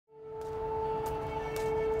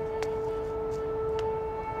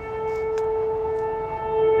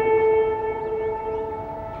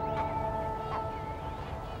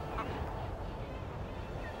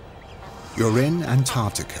You're in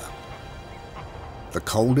Antarctica, the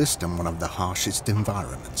coldest and one of the harshest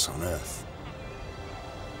environments on Earth.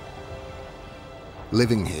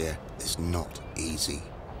 Living here is not easy.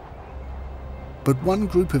 But one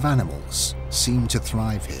group of animals seem to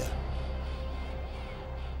thrive here.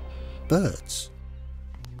 Birds.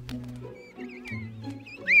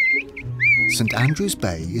 St. Andrews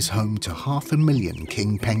Bay is home to 500,000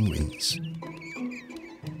 king penguins.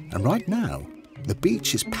 And right now, the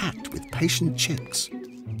beach is packed with patient chicks,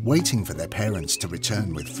 waiting for their parents to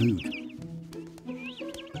return with food.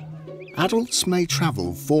 Adults may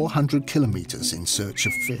travel 400 kilometers in search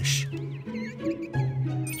of fish.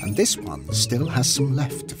 And this one still has some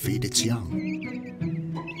left to feed its young.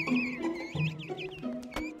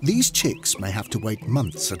 These chicks may have to wait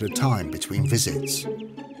months at a time between visits,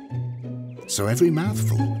 so every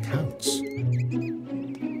mouthful counts.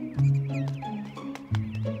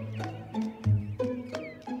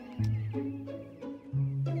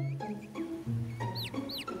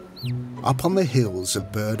 Up on the hills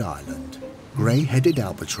of Bird Island, grey-headed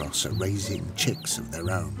albatross are raising chicks of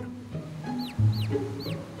their own.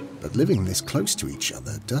 But living this close to each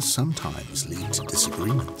other does sometimes lead to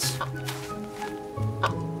disagreements.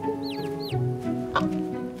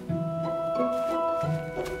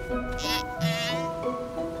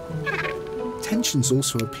 Tensions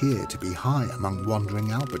also appear to be high among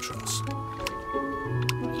wandering albatross.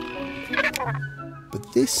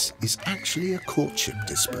 But this is actually a courtship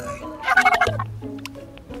display.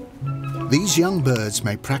 These young birds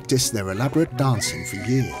may practice their elaborate dancing for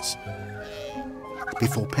years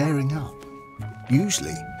before pairing up,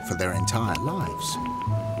 usually for their entire lives.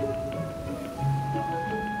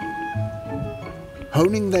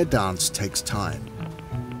 Honing their dance takes time,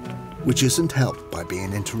 which isn't helped by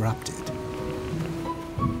being interrupted.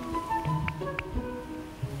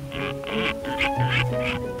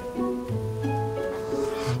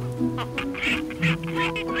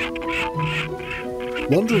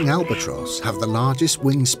 Wandering albatross have the largest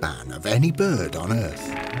wingspan of any bird on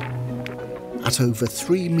Earth. At over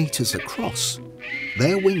 3 meters across,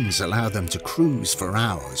 their wings allow them to cruise for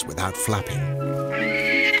hours without flapping.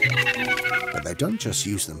 But they don't just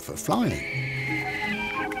use them for flying.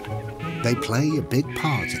 They play a big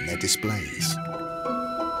part in their displays.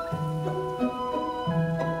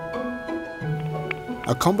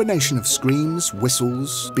 A combination of screams,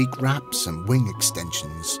 whistles, beak raps, and wing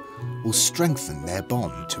extensions will strengthen their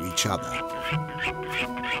bond to each other.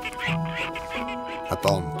 A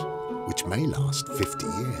bond which may last 50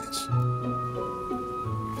 years.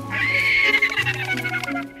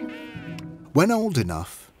 When old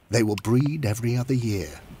enough, they will breed every other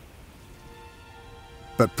year.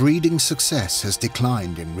 But breeding success has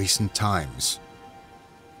declined in recent times,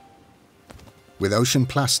 with ocean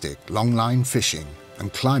plastic, longline fishing,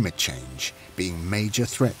 and climate change being major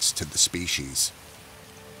threats to the species.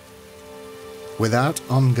 Without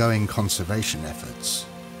ongoing conservation efforts,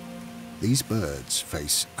 these birds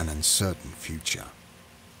face an uncertain future.